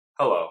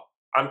Hello,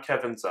 I'm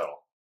Kevin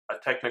Zettel, a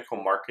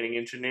technical marketing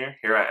engineer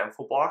here at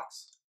Infoblox,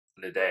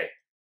 and today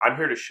I'm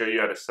here to show you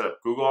how to set up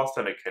Google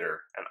Authenticator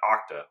and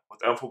Okta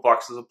with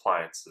Infoblox's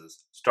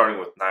appliances, starting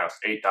with NIOS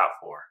 8.4.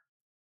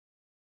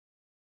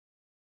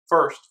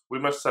 First, we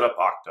must set up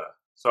Okta,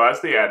 so as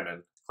the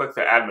admin, click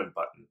the Admin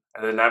button,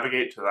 and then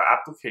navigate to the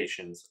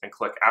Applications and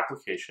click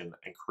Application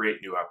and Create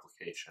New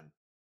Application.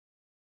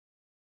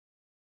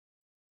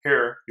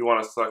 Here, you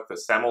want to select the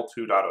SAML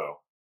 2.0.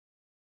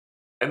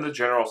 In the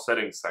General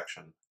Settings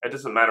section, it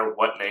doesn't matter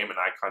what name and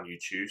icon you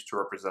choose to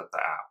represent the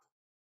app.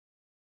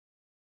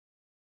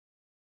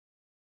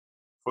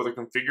 For the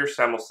Configure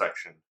SAML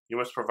section, you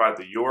must provide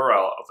the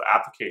URL of the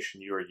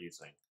application you are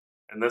using.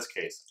 In this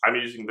case, I'm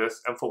using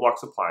this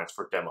Infoblox appliance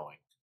for demoing.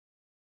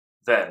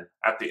 Then,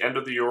 at the end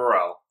of the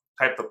URL,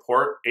 type the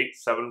port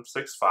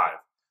 8765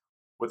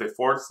 with a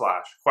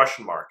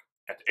 /?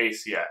 and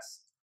ACS,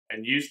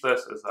 and use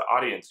this as the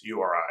audience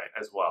URI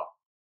as well.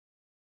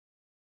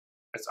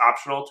 It's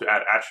optional to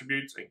add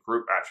attributes and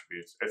group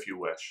attributes if you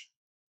wish.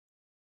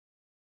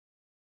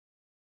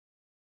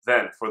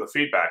 Then, for the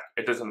feedback,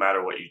 it doesn't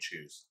matter what you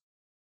choose.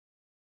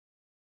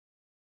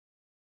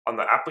 On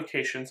the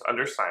Applications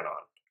under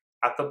Sign-On,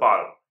 at the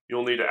bottom,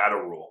 you'll need to add a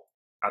rule.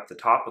 At the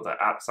top of the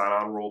App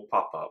Sign-On rule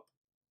pop-up,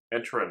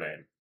 enter a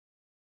name.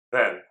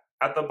 Then,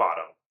 at the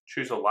bottom,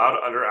 choose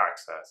Allowed under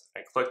Access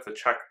and click the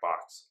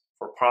checkbox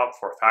for Prompt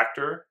for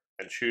Factor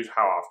and choose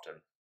How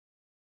Often.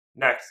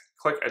 Next,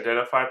 click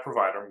Identify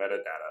Provider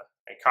Metadata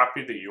and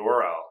copy the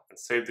URL and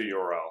save the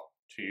URL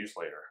to use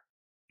later.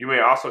 You may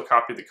also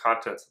copy the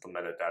contents of the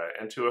metadata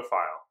into a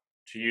file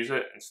to use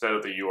it instead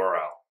of the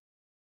URL.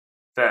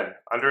 Then,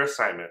 under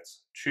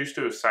Assignments, choose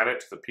to assign it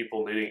to the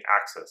people needing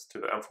access to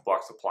the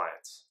Infoblox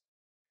appliance.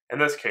 In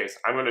this case,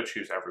 I'm going to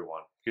choose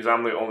everyone, because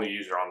I'm the only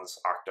user on this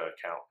Okta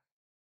account.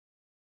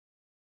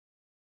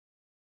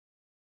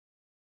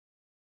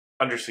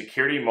 Under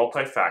Security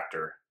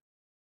Multi-Factor,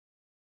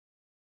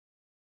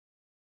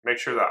 make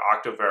sure that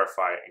Okta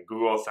Verify and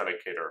Google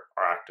Authenticator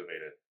are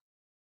activated.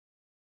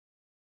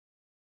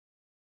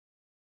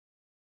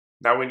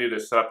 Now we need to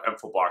set up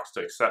Infoblox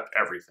to accept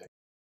everything.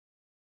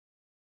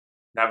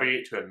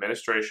 Navigate to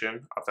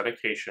Administration,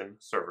 Authentication,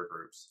 Server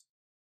Groups,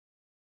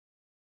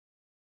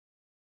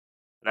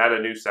 and add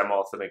a new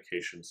SAML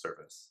authentication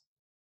service.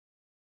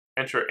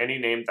 Enter any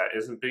name that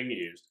isn't being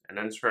used and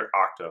insert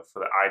Okta for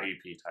the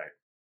IDP type.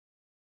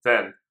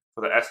 Then,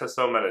 for the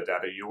SSO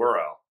metadata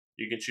URL,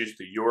 you can choose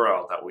the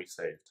URL that we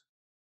saved.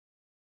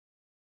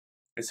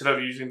 Instead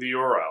of using the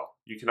URL,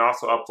 you can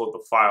also upload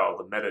the file of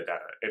the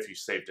metadata if you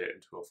saved it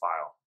into a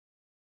file.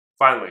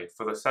 Finally,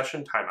 for the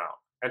session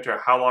timeout, enter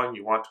how long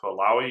you want to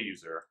allow a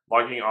user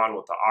logging on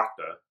with the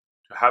Okta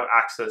to have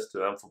access to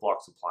the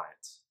Infoblox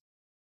appliance.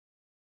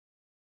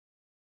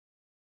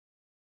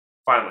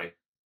 Finally,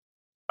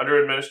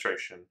 under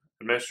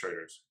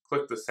Administrators,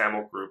 click the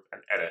SAML group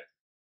and edit.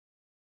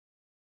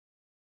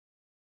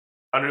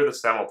 Under the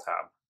SAML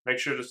tab, make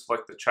sure to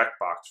select the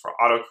checkbox for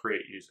Auto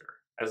Create User,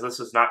 as this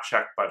is not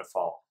checked by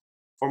default.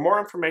 For more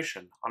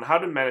information on how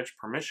to manage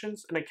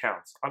permissions and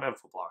accounts on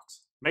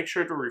Infoblox, make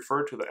sure to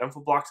refer to the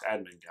Infoblox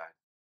Admin Guide.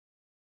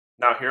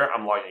 Now here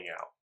I'm logging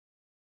out.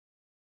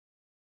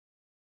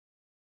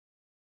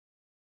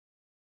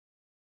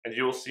 And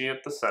you will see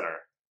at the center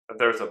that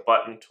there is a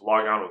button to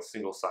log on with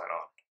single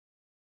sign-on.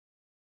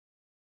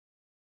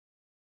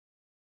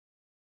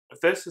 If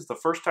this is the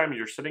first time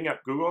you're setting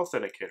up Google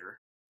Authenticator,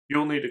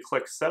 you'll need to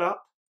click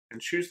Setup and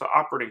choose the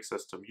operating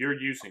system you're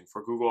using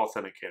for Google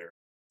Authenticator.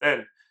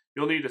 Then,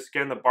 you'll need to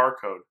scan the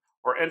barcode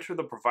or enter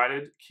the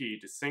provided key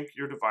to sync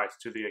your device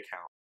to the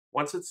account.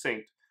 Once it's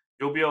synced,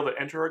 you'll be able to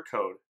enter a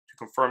code to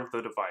confirm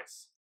the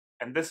device.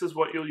 And this is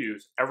what you'll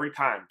use every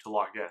time to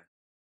log in.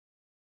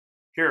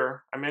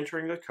 Here, I'm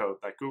entering the code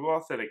that Google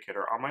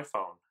Authenticator on my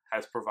phone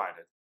has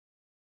provided.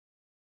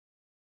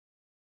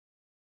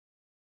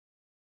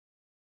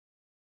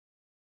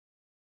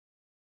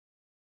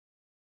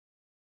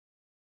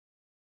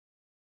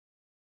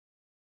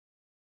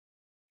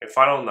 A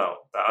final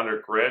note that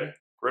under Grid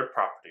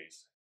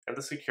Properties, and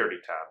the Security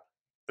tab,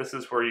 this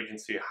is where you can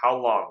see how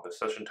long the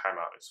session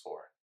timeout is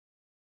for.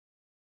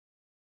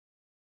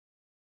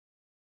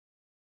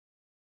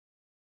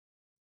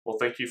 Well,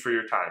 thank you for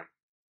your time.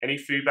 Any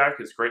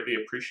feedback is greatly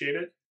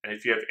appreciated, and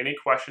if you have any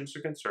questions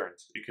or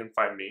concerns, you can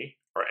find me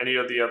or any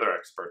of the other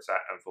experts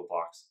at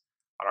Infoblox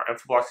on our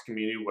Infoblox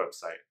community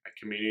website at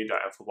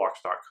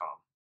community.infoblox.com.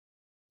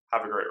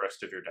 Have a great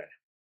rest of your day.